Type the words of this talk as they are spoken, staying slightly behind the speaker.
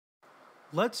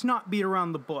Let's not beat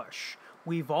around the bush.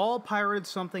 We've all pirated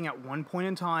something at one point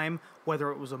in time, whether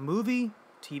it was a movie,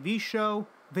 TV show,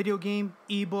 video game,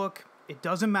 ebook, it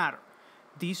doesn't matter.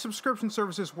 These subscription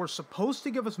services were supposed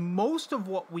to give us most of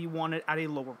what we wanted at a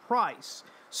lower price.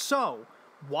 So,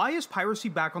 why is piracy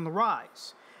back on the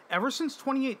rise? Ever since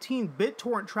 2018,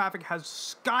 BitTorrent traffic has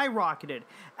skyrocketed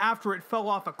after it fell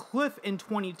off a cliff in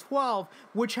 2012,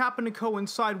 which happened to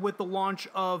coincide with the launch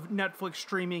of Netflix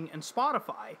streaming and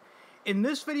Spotify. In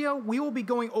this video, we will be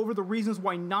going over the reasons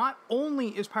why not only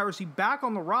is piracy back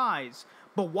on the rise,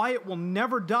 but why it will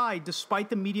never die despite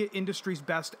the media industry's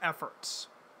best efforts.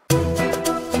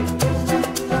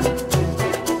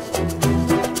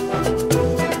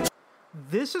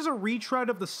 This is a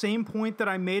retread of the same point that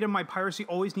I made in my Piracy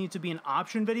Always Needs to Be an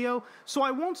Option video, so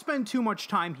I won't spend too much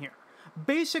time here.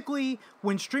 Basically,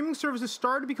 when streaming services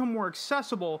started to become more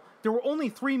accessible, there were only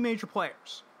three major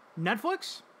players: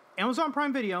 Netflix, Amazon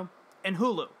Prime Video, and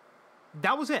Hulu.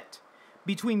 That was it.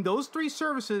 Between those three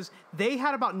services, they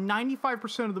had about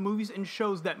 95% of the movies and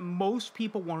shows that most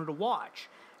people wanted to watch.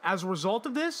 As a result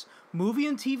of this, movie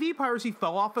and TV piracy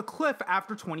fell off a cliff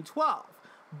after 2012.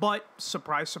 But,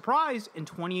 surprise, surprise, in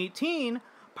 2018,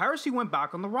 piracy went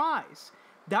back on the rise.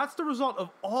 That's the result of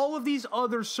all of these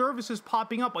other services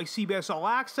popping up, like CBS All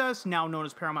Access, now known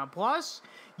as Paramount Plus,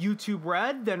 YouTube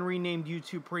Red, then renamed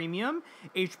YouTube Premium.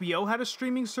 HBO had a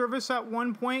streaming service at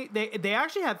one point. They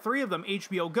actually had three of them: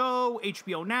 HBO Go,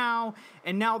 HBO Now,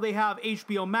 and now they have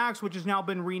HBO Max, which has now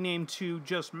been renamed to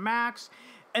just Max.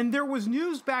 And there was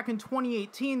news back in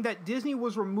 2018 that Disney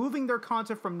was removing their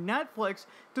content from Netflix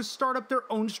to start up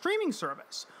their own streaming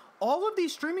service. All of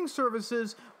these streaming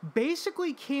services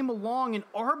basically came along and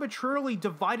arbitrarily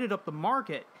divided up the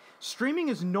market. Streaming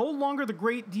is no longer the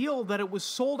great deal that it was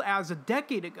sold as a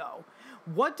decade ago.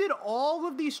 What did all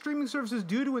of these streaming services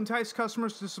do to entice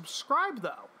customers to subscribe,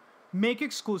 though? Make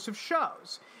exclusive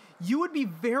shows. You would be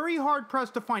very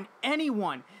hard-pressed to find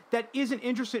anyone that isn't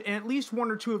interested in at least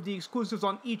one or two of the exclusives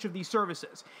on each of these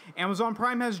services. Amazon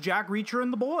Prime has Jack Reacher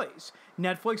and The Boys.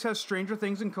 Netflix has Stranger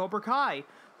Things and Cobra Kai.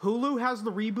 Hulu has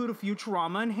the reboot of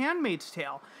Futurama and Handmaid's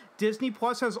Tale. Disney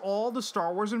Plus has all the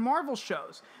Star Wars and Marvel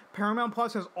shows. Paramount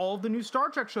Plus has all of the new Star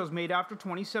Trek shows made after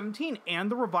 2017 and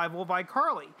the revival of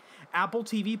iCarly. Apple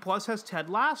TV Plus has Ted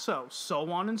Lasso,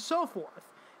 so on and so forth.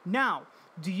 Now,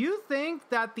 do you think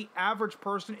that the average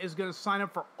person is going to sign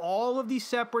up for all of these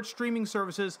separate streaming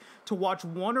services to watch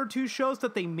one or two shows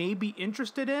that they may be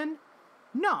interested in?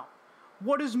 No.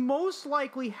 What is most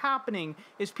likely happening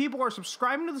is people are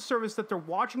subscribing to the service that they're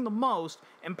watching the most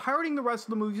and pirating the rest of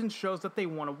the movies and shows that they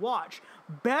want to watch.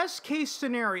 Best case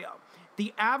scenario,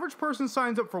 the average person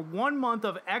signs up for 1 month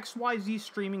of XYZ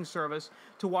streaming service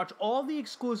to watch all the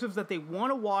exclusives that they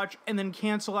want to watch and then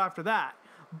cancel after that.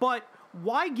 But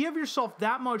why give yourself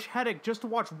that much headache just to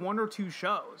watch one or two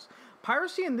shows?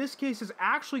 Piracy in this case is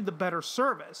actually the better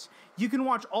service. You can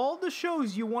watch all the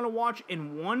shows you want to watch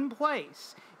in one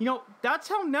place. You know, that's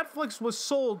how Netflix was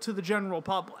sold to the general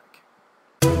public.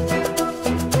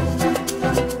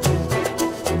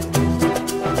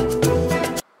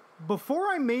 Before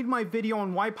I made my video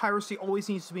on why piracy always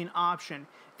needs to be an option,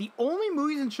 the only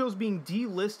movies and shows being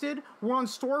delisted were on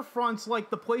storefronts like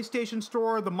the PlayStation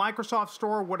Store, the Microsoft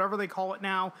Store, whatever they call it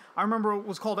now. I remember it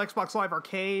was called Xbox Live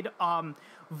Arcade,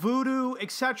 Vudu,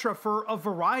 etc. for a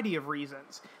variety of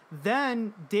reasons.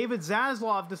 Then David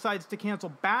Zaslav decides to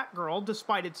cancel Batgirl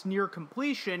despite its near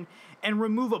completion and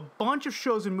remove a bunch of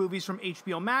shows and movies from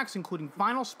HBO Max, including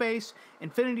Final Space,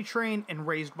 Infinity Train, and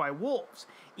Raised by Wolves.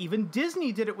 Even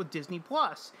Disney did it with Disney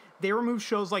Plus. They removed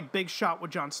shows like Big Shot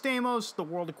with John Stamos, The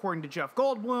World According to Jeff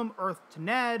Goldblum, Earth to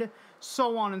Ned,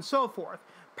 so on and so forth.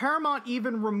 Paramount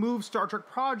even removed Star Trek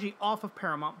Prodigy off of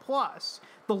Paramount Plus.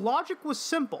 The logic was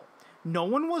simple. No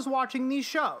one was watching these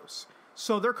shows,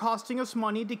 so they're costing us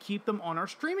money to keep them on our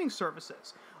streaming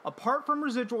services. Apart from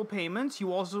residual payments,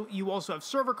 you also have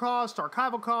server costs,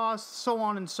 archival costs, so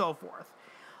on and so forth.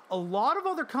 A lot of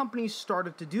other companies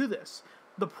started to do this.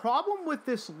 The problem with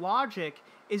this logic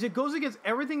is it goes against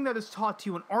everything that is taught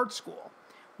to you in art school.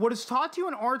 What is taught to you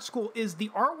in art school is the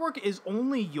artwork is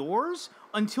only yours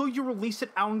until you release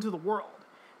it out into the world.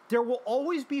 There will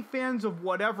always be fans of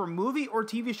whatever movie or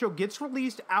TV show gets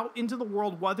released out into the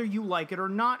world, whether you like it or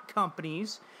not,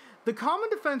 companies. The common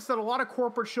defense that a lot of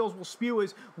corporate shows will spew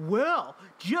is, well,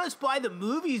 just buy the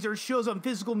movies or shows on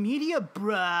physical media,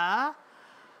 bruh.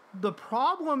 The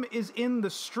problem is in the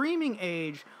streaming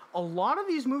age. A lot of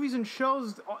these movies and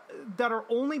shows that are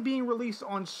only being released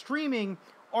on streaming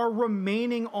are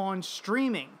remaining on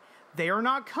streaming. They are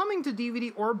not coming to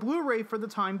DVD or Blu-ray for the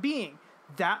time being.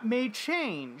 That may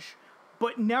change,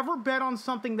 but never bet on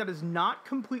something that is not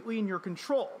completely in your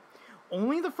control.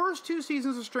 Only the first 2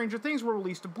 seasons of Stranger Things were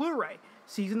released to Blu-ray.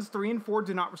 Seasons 3 and 4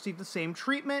 did not receive the same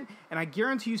treatment, and I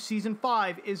guarantee you Season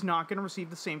 5 is not going to receive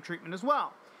the same treatment as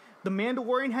well. The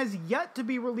Mandalorian has yet to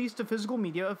be released to physical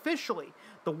media officially.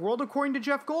 The World According to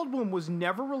Jeff Goldblum was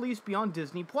never released beyond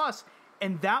Disney+,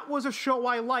 and that was a show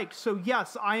I liked, so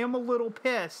yes, I am a little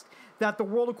pissed that The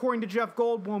World According to Jeff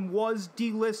Goldblum was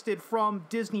delisted from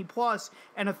Disney+,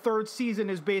 and a 3rd season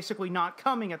is basically not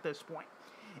coming at this point.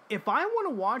 If I want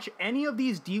to watch any of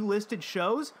these delisted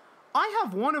shows, I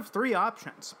have one of 3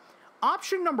 options.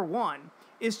 Option number 1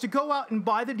 is to go out and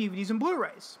buy the DVDs and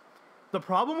Blu-rays. The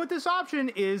problem with this option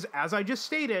is, as I just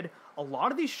stated, a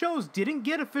lot of these shows didn't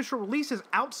get official releases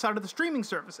outside of the streaming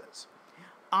services.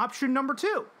 Option number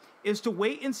 2 is to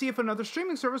wait and see if another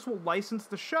streaming service will license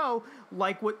the show,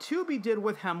 like what Tubi did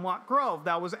with Hemlock Grove.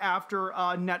 That was after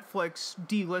Netflix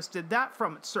delisted that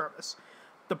from its service.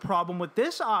 The problem with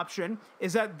this option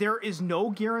is that there is no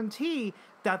guarantee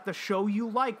that the show you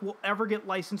like will ever get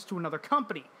licensed to another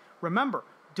company. Remember,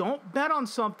 don't bet on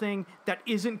something that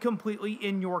isn't completely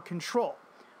in your control.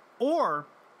 Or,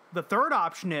 the third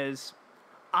option is,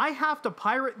 I have to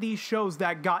pirate these shows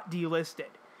that got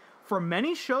delisted. For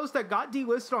many shows that got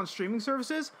delisted on streaming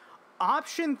services,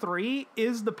 option 3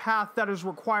 is the path that is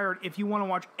required if you want to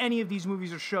watch any of these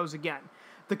movies or shows again.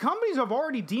 The companies have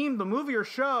already deemed the movie or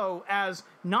show as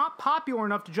not popular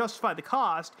enough to justify the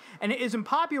cost, and it isn't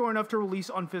popular enough to release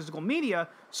on physical media,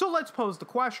 so let's pose the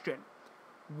question.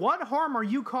 What harm are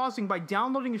you causing by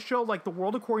downloading a show like The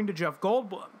World According to Jeff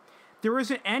Goldblum? There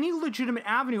isn't any legitimate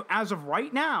avenue as of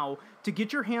right now to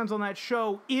get your hands on that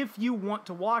show if you want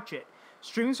to watch it.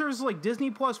 Streaming services like Disney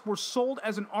Plus were sold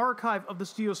as an archive of the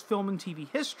studio's film and TV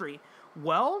history.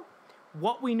 Well,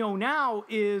 what we know now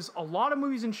is a lot of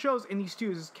movies and shows in these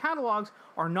studios' catalogs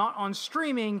are not on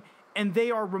streaming, and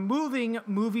they are removing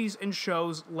movies and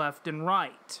shows left and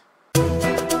right.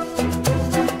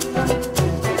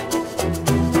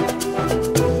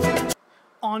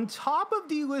 On top of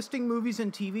delisting movies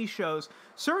and TV shows,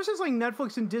 services like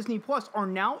Netflix and Disney Plus are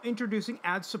now introducing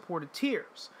ad-supported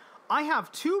tiers. I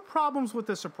have 2 problems with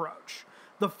this approach.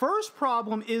 The first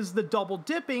problem is the double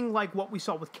dipping like what we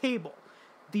saw with cable.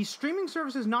 These streaming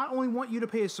services not only want you to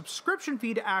pay a subscription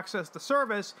fee to access the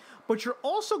service, but you're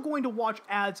also going to watch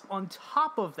ads on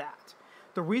top of that.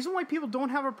 The reason why people don't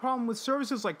have a problem with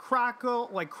services like Crackle,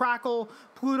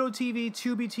 Pluto TV,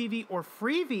 Tubi TV, or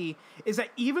Freevee is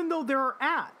that even though there are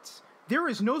ads, there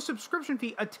is no subscription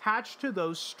fee attached to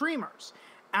those streamers.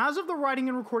 As of the writing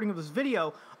and recording of this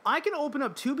video, I can open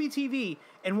up Tubi TV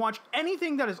and watch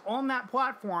anything that is on that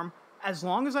platform as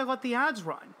long as I let the ads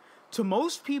run. To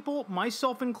most people,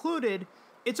 myself included,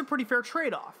 it's a pretty fair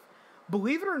trade-off.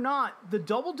 Believe it or not, the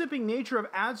double-dipping nature of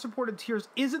ad-supported tiers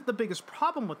isn't the biggest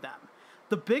problem with them.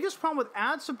 The biggest problem with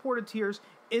ad-supported tiers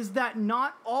is that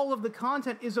not all of the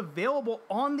content is available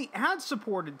on the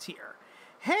ad-supported tier.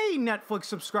 Hey, Netflix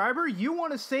subscriber, you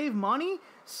want to save money?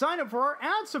 Sign up for our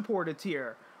ad-supported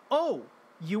tier. Oh,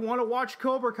 you want to watch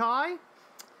Cobra Kai?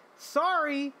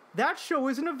 Sorry, that show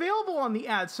isn't available on the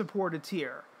ad-supported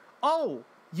tier. Oh,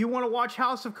 you want to watch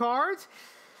House of Cards?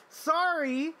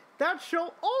 Sorry, that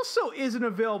show also isn't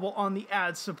available on the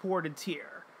ad-supported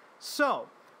tier. So,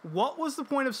 what was the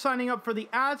point of signing up for the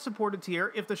ad-supported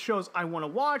tier if the shows I want to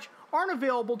watch aren't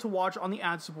available to watch on the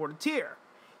ad-supported tier?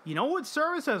 You know what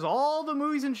service has all the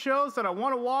movies and shows that I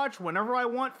want to watch whenever I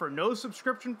want for no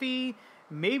subscription fee?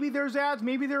 Maybe there's ads,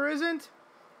 maybe there isn't.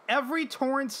 Every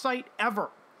torrent site ever.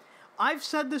 I've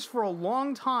said this for a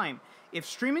long time. If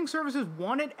streaming services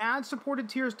wanted ad-supported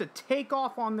tiers to take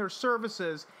off on their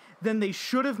services, then they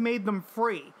should have made them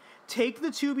free. Take the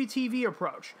Tubi TV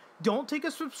approach. Don't take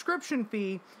a subscription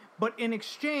fee, but in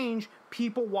exchange,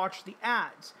 people watch the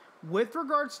ads. With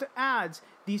regards to ads,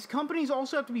 these companies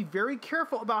also have to be very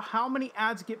careful about how many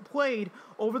ads get played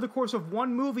over the course of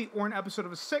one movie or an episode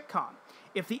of a sitcom.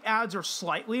 If the ads are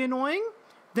slightly annoying,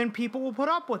 then people will put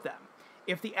up with them.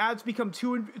 If the ads become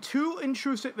too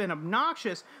intrusive and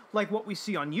obnoxious, like what we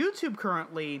see on YouTube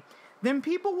currently, then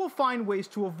people will find ways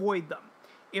to avoid them.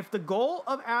 If the goal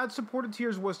of ad-supported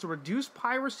tiers was to reduce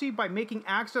piracy by making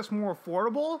access more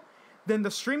affordable, then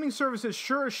the streaming services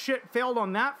sure as shit failed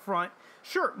on that front.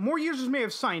 Sure, more users may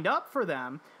have signed up for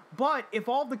them, but if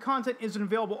all of the content isn't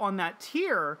available on that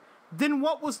tier, then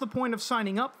what was the point of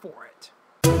signing up for it?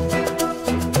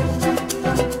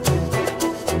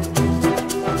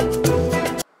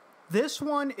 This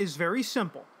one is very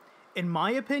simple. In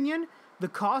my opinion, the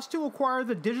cost to acquire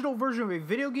the digital version of a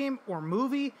video game or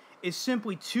movie is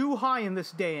simply too high in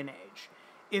this day and age.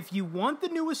 If you want the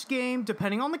newest game,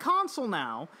 depending on the console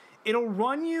now, It'll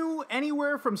run you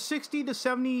anywhere from $60 to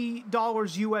 $70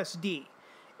 USD.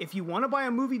 If you want to buy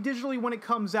a movie digitally when it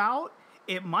comes out,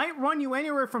 it might run you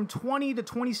anywhere from $20 to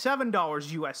 $27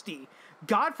 USD.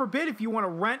 God forbid if you want to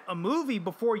rent a movie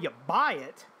before you buy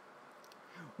it.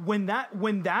 When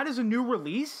that is a new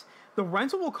release, the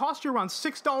rental will cost you around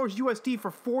 $6 USD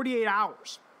for 48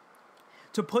 hours.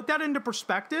 To put that into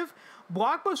perspective,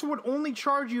 Blockbuster would only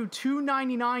charge you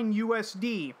 $2.99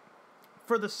 USD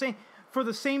for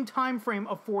the same time frame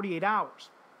of 48 hours.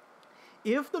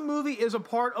 If the movie is a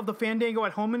part of the Fandango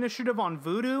at Home initiative on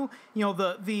Vudu,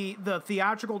 the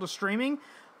theatrical to streaming,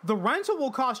 the rental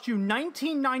will cost you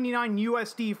 $19.99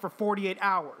 USD for 48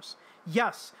 hours.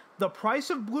 Yes, the price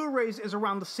of Blu-rays is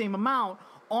around the same amount,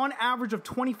 on average of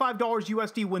 $25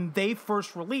 USD when they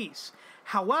first release.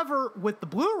 However, with the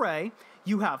Blu-ray,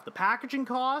 you have the packaging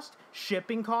cost,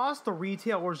 shipping cost, the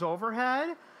retailer's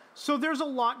overhead, so there's a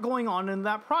lot going on in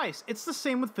that price. It's the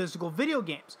same with physical video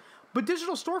games. But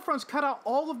digital storefronts cut out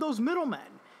all of those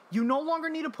middlemen. You no longer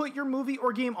need to put your movie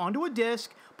or game onto a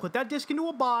disc, put that disc into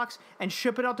a box, and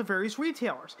ship it out to various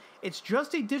retailers. It's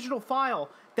just a digital file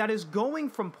that is going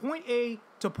from point A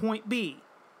to point B.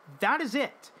 That is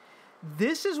it.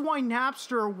 This is why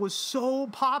Napster was so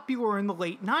popular in the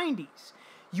late 90s.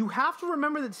 You have to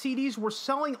remember that CDs were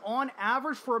selling on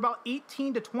average for about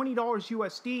 $18 to $20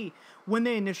 USD when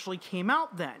they initially came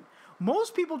out then.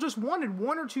 Most people just wanted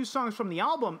one or two songs from the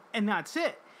album, and that's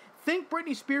it. Think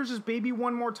Britney Spears' Baby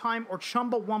One More Time or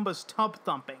Chumbawamba's Tub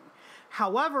Thumping.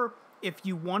 However, if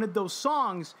you wanted those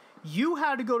songs, you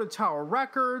had to go to Tower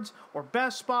Records or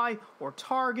Best Buy or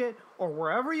Target or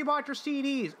wherever you bought your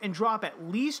CDs and drop at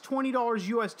least $20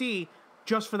 USD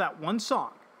just for that one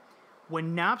song.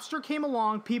 When Napster came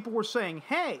along, people were saying,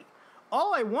 hey,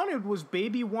 all I wanted was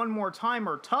Baby One More Time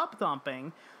or Tub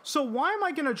Thumping, so why am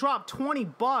I going to drop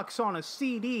 $20 on a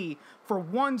CD for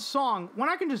one song when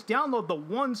I can just download the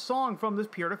one song from this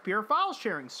peer-to-peer file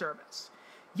sharing service?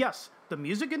 Yes, the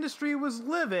music industry was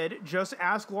livid, just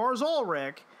ask Lars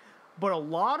Ulrich, but a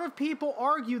lot of people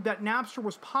argued that Napster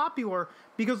was popular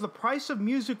because the price of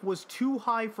music was too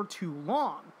high for too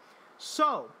long.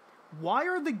 So, why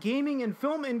are the gaming and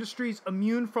film industries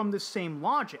immune from this same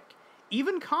logic?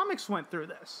 Even comics went through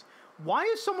this. Why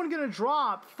is someone going to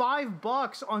drop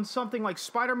 $5 on something like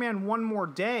Spider-Man One More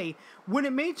Day when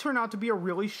it may turn out to be a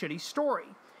really shitty story?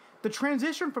 The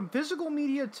transition from physical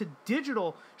media to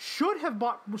digital should have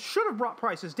brought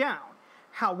prices down.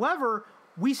 However,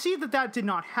 we see that did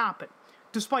not happen.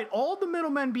 Despite all the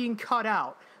middlemen being cut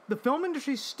out, the film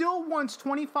industry still wants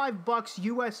 $25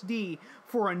 USD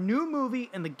for a new movie,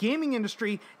 and the gaming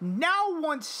industry now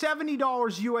wants $70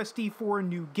 USD for a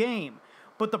new game.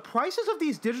 But the prices of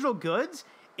these digital goods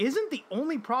isn't the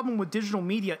only problem with digital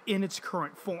media in its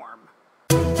current form.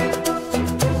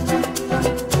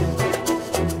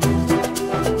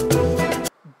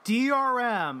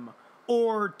 DRM,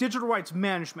 or Digital Rights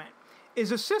Management,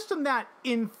 is a system that,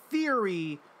 in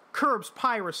theory, curbs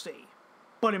piracy.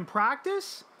 But in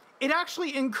practice, it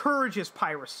actually encourages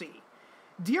piracy.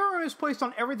 DRM is placed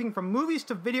on everything from movies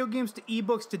to video games to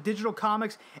ebooks to digital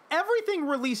comics, everything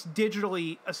released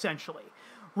digitally, essentially.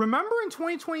 Remember in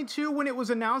 2022 when it was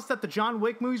announced that the John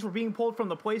Wick movies were being pulled from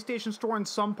the PlayStation Store in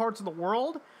some parts of the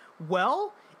world?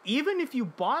 Well, even if you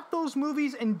bought those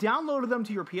movies and downloaded them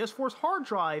to your PS4's hard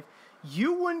drive,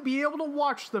 you wouldn't be able to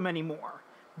watch them anymore.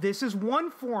 This is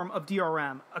one form of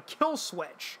DRM, a kill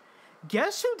switch.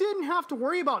 Guess who didn't have to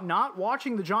worry about not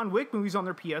watching the John Wick movies on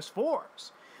their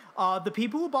PS4s? The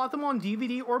people who bought them on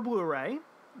DVD or Blu-ray,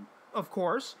 of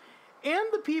course, and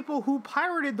the people who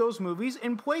pirated those movies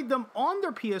and played them on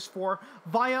their PS4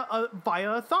 via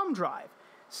a thumb drive.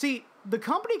 See, the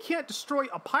company can't destroy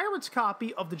a pirate's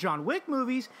copy of the John Wick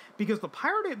movies because the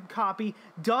pirated copy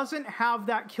doesn't have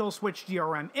that kill switch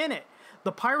DRM in it.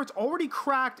 The pirates already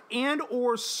cracked and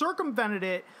or circumvented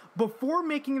it before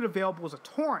making it available as a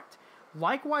torrent.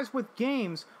 Likewise with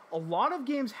games, a lot of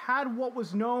games had what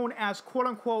was known as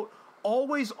quote-unquote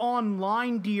always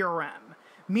online DRM,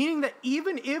 meaning that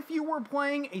even if you were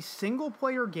playing a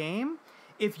single-player game,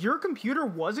 if your computer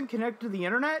wasn't connected to the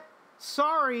internet,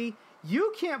 sorry,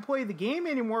 you can't play the game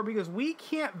anymore because we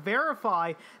can't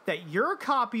verify that your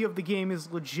copy of the game is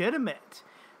legitimate.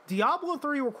 Diablo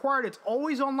 3 required its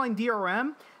always online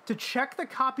DRM to check the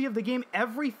copy of the game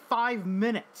every 5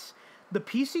 minutes. The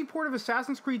PC port of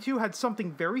Assassin's Creed 2 had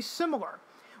something very similar.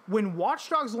 When Watch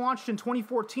Dogs launched in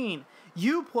 2014,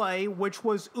 Uplay, which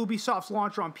was Ubisoft's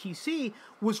launcher on PC,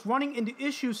 was running into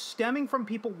issues stemming from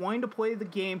people wanting to play the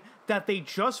game that they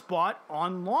just bought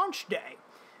on launch day.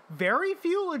 Very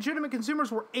few legitimate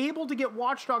consumers were able to get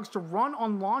Watch Dogs to run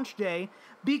on launch day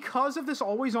because of this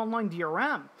always online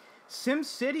DRM.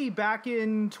 SimCity back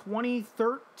in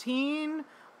 2013,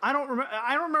 I don't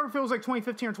remember if it was like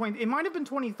 2015 or 20, it might have been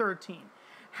 2013,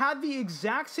 had the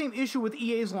exact same issue with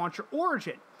EA's launcher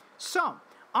Origin. So,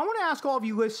 I want to ask all of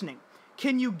you listening,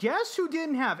 can you guess who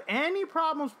didn't have any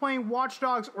problems playing Watch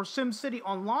Dogs or SimCity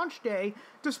on launch day,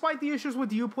 despite the issues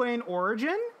with you playing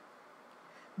Origin?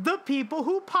 The people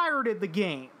who pirated the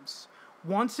games.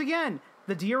 Once again,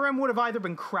 the DRM would have either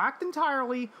been cracked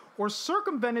entirely or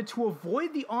circumvented to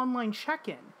avoid the online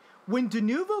check-in. When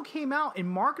Denuvo came out and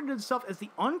marketed itself as the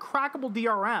uncrackable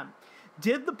DRM,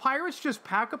 did the pirates just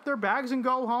pack up their bags and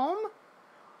go home?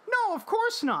 No, of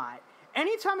course not.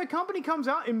 Anytime a company comes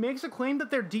out and makes a claim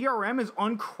that their DRM is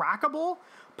uncrackable,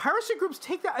 piracy groups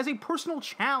take that as a personal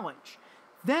challenge.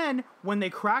 Then, when they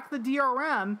crack the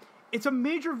DRM, it's a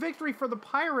major victory for the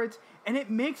pirates, and it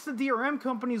makes the DRM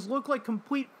companies look like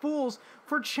complete fools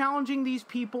for challenging these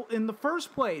people in the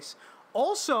first place.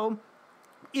 Also,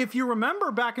 if you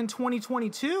remember back in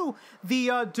 2022, the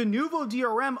Denuvo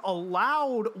DRM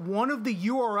allowed one of the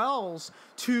URLs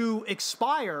to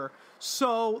expire,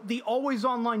 so the always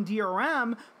online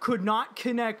DRM could not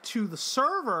connect to the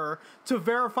server to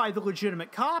verify the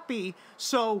legitimate copy.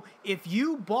 So if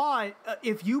you bought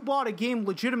a game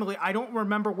legitimately, I don't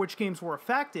remember which games were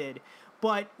affected,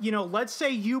 but let's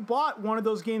say you bought one of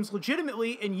those games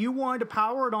legitimately and you wanted to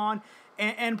power it on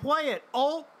and play it.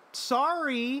 Oh,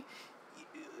 sorry.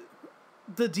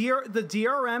 The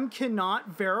DRM cannot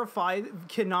verify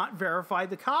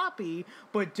the copy,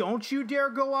 but don't you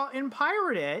dare go out and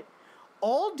pirate it.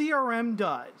 All DRM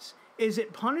does is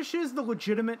it punishes the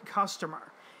legitimate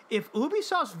customer. If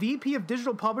Ubisoft's VP of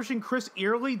Digital Publishing, Chris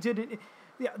Earley, even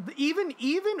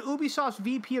Ubisoft's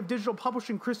VP of Digital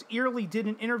Publishing, Chris Earley, did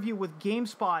an interview with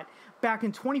GameSpot back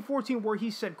in 2014 where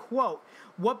he said, quote,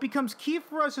 "What becomes key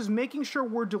for us is making sure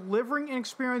we're delivering an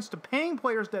experience to paying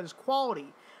players that is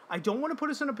quality. I don't want to put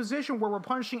us in a position where we're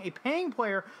punishing a paying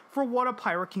player for what a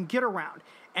pirate can get around.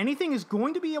 Anything is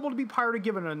going to be able to be pirated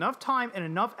given enough time and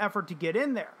enough effort to get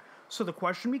in there. So the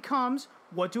question becomes,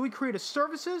 what do we create as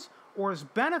services or as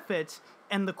benefits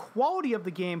and the quality of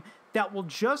the game that will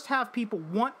just have people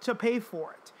want to pay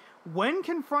for it?" When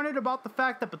confronted about the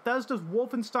fact that Bethesda's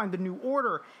Wolfenstein: The New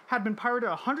Order had been pirated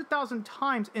 100,000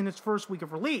 times in its first week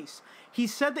of release, he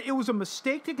said that it was a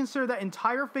mistake to consider that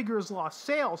entire figure as lost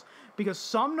sales because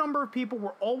some number of people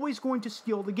were always going to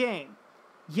steal the game.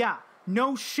 Yeah,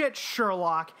 no shit,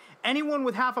 Sherlock. Anyone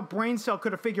with half a brain cell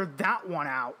could have figured that one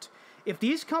out. If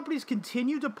these companies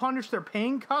continue to punish their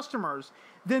paying customers,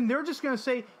 then they're just going to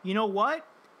say, you know what?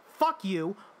 Fuck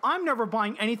you. I'm never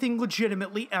buying anything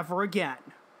legitimately ever again.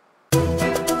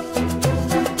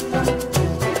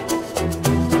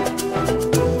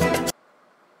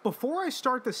 Before I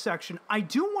start this section, I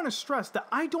do want to stress that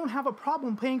I don't have a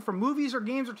problem paying for movies or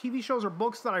games or TV shows or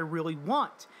books that I really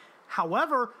want.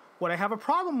 However, what I have a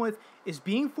problem with is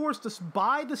being forced to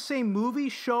buy the same movie,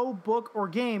 show, book, or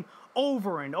game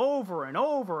over and over and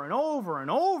over and over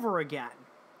and over again.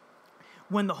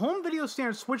 When the home video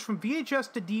standard switched from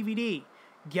VHS to DVD,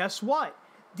 guess what?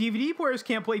 DVD players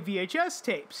can't play VHS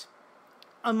tapes.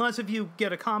 Unless if you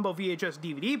get a combo VHS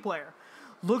DVD player.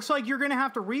 Looks like you're going to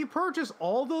have to repurchase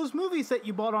all those movies that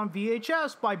you bought on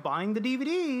VHS by buying the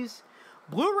DVDs.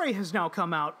 Blu-ray has now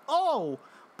come out. Oh,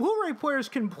 Blu-ray players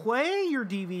can play your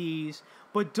DVDs,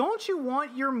 but don't you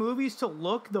want your movies to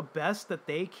look the best that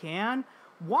they can?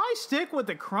 Why stick with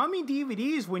the crummy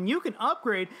DVDs when you can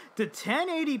upgrade to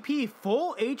 1080p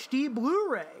full HD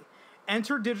Blu-ray?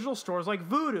 Enter digital stores like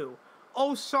Vudu.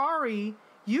 Oh, sorry,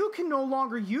 you can no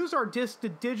longer use our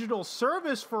disc-to-digital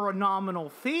service for a nominal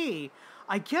fee.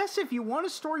 I guess if you want to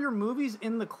store your movies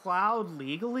in the cloud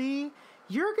legally,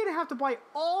 you're going to have to buy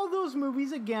all those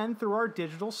movies again through our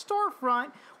digital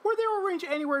storefront, where they will range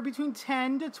anywhere between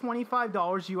 $10 to $25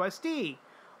 USD.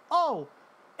 Oh,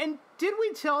 and did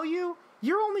we tell you,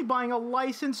 you're only buying a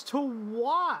license to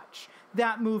watch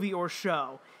that movie or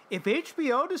show. If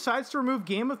HBO decides to remove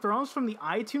Game of Thrones from the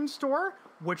iTunes store,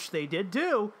 which they did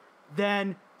do,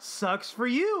 then sucks for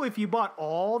you if you bought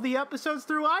all the episodes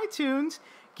through iTunes.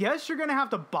 Guess you're going to have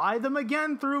to buy them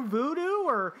again through Vudu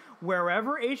or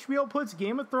wherever HBO puts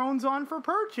Game of Thrones on for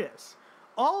purchase.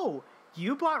 Oh,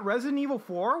 you bought Resident Evil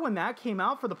 4 when that came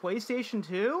out for the PlayStation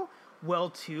 2? Well,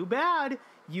 too bad.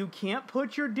 You can't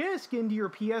put your disc into your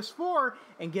PS4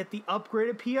 and get the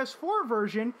upgraded PS4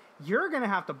 version. You're going to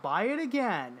have to buy it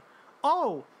again.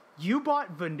 Oh, you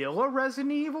bought vanilla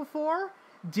Resident Evil 4?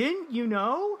 Didn't you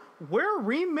know? We're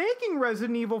remaking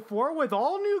Resident Evil 4 with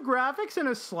all new graphics and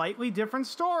a slightly different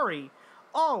story.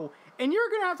 Oh, and you're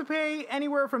going to have to pay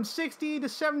anywhere from $60 to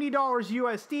 $70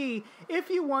 USD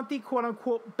if you want the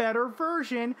quote-unquote better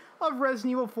version of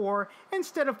Resident Evil 4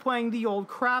 instead of playing the old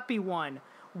crappy one.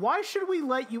 Why should we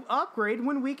let you upgrade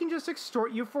when we can just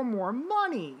extort you for more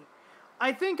money?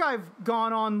 I think I've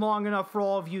gone on long enough for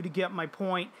all of you to get my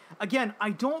point. Again, I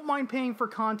don't mind paying for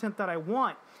content that I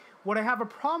want. What I have a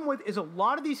problem with is a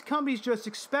lot of these companies just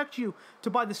expect you to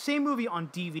buy the same movie on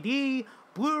DVD,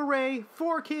 Blu-ray,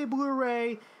 4K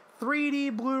Blu-ray,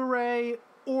 3D Blu-ray,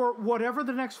 or whatever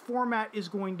the next format is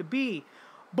going to be.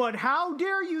 But how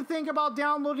dare you think about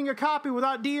downloading a copy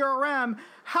without DRM?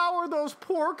 How are those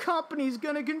poor companies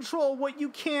going to control what you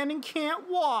can and can't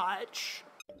watch?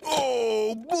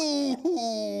 Oh,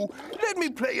 boo-hoo! Let me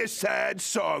play a sad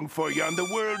song for you on the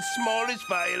world's smallest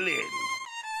violin.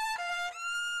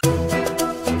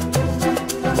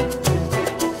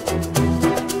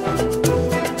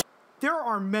 There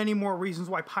are many more reasons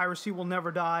why piracy will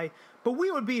never die, but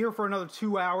we would be here for another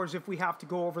 2 hours if we have to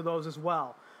go over those as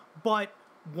well. But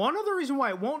one other reason why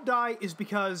it won't die is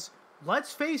because,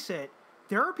 let's face it,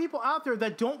 there are people out there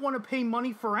that don't want to pay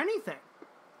money for anything.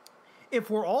 If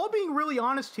we're all being really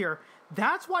honest here,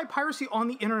 that's why piracy on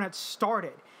the internet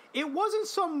started. It wasn't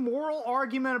some moral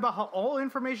argument about how all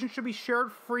information should be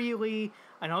shared freely.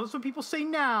 I know that's what people say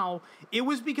now. It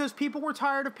was because people were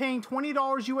tired of paying $20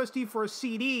 USD for a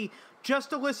CD just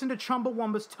to listen to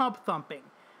Chumbawamba's tub thumping.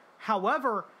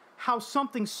 However, how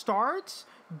something starts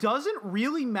doesn't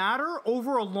really matter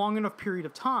over a long enough period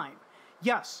of time.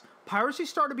 Yes, piracy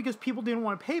started because people didn't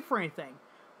want to pay for anything.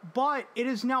 But it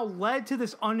has now led to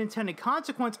this unintended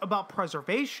consequence about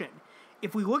preservation.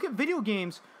 If we look at video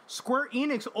games, Square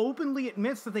Enix openly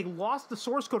admits that they lost the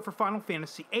source code for Final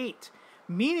Fantasy VIII,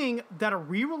 meaning that a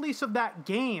re-release of that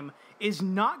game is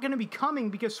not going to be coming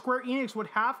because Square Enix would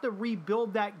have to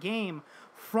rebuild that game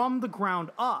from the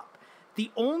ground up.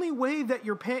 The only way that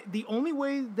you're playing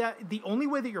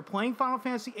Final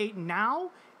Fantasy VIII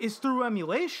now is through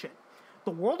emulation.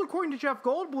 The World According to Jeff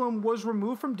Goldblum was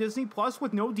removed from Disney Plus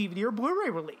with no DVD or Blu-ray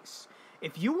release.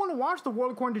 If you want to watch The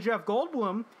World According to Jeff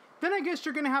Goldblum, then I guess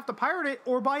you're going to have to pirate it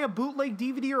or buy a bootleg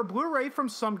DVD or Blu-ray from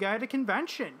some guy at a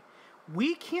convention.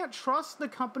 We can't trust the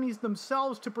companies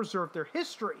themselves to preserve their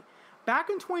history.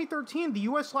 Back in 2013, the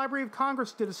U.S. Library of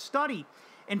Congress did a study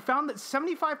and found that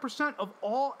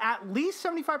at least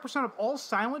 75% of all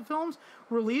silent films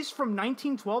released from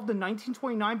 1912 to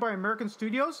 1929 by American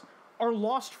studios are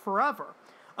lost forever.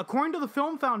 According to the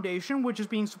Film Foundation, which is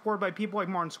being supported by people like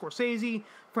Martin Scorsese,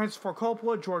 Francis Ford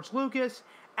Coppola, George Lucas,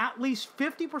 at least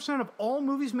 50% of all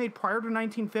movies made prior to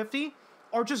 1950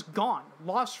 are just gone,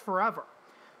 lost forever.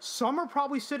 Some are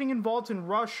probably sitting in vaults in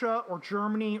Russia or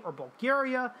Germany or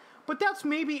Bulgaria, but that's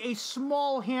maybe a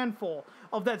small handful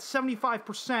of that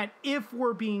 75% if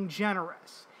we're being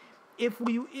generous. If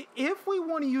we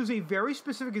want to use a very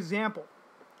specific example,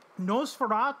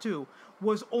 Nosferatu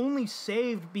was only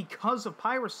saved because of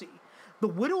piracy. The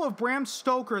widow of Bram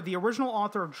Stoker, the original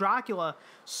author of Dracula,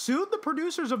 sued the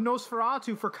producers of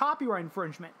Nosferatu for copyright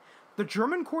infringement. The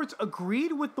German courts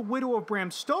agreed with the widow of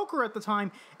Bram Stoker at the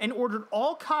time and ordered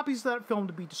all copies of that film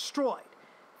to be destroyed.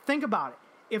 Think about it.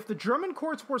 If the German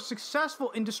courts were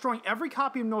successful in destroying every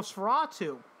copy of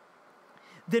Nosferatu,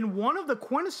 then one of the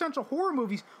quintessential horror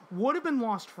movies would have been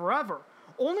lost forever.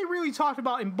 Only really talked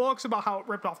about in books about how it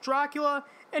ripped off Dracula,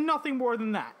 and nothing more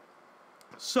than that.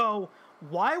 So,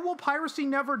 why will piracy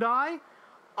never die?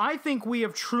 I think we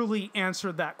have truly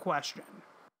answered that question.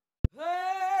 Hey!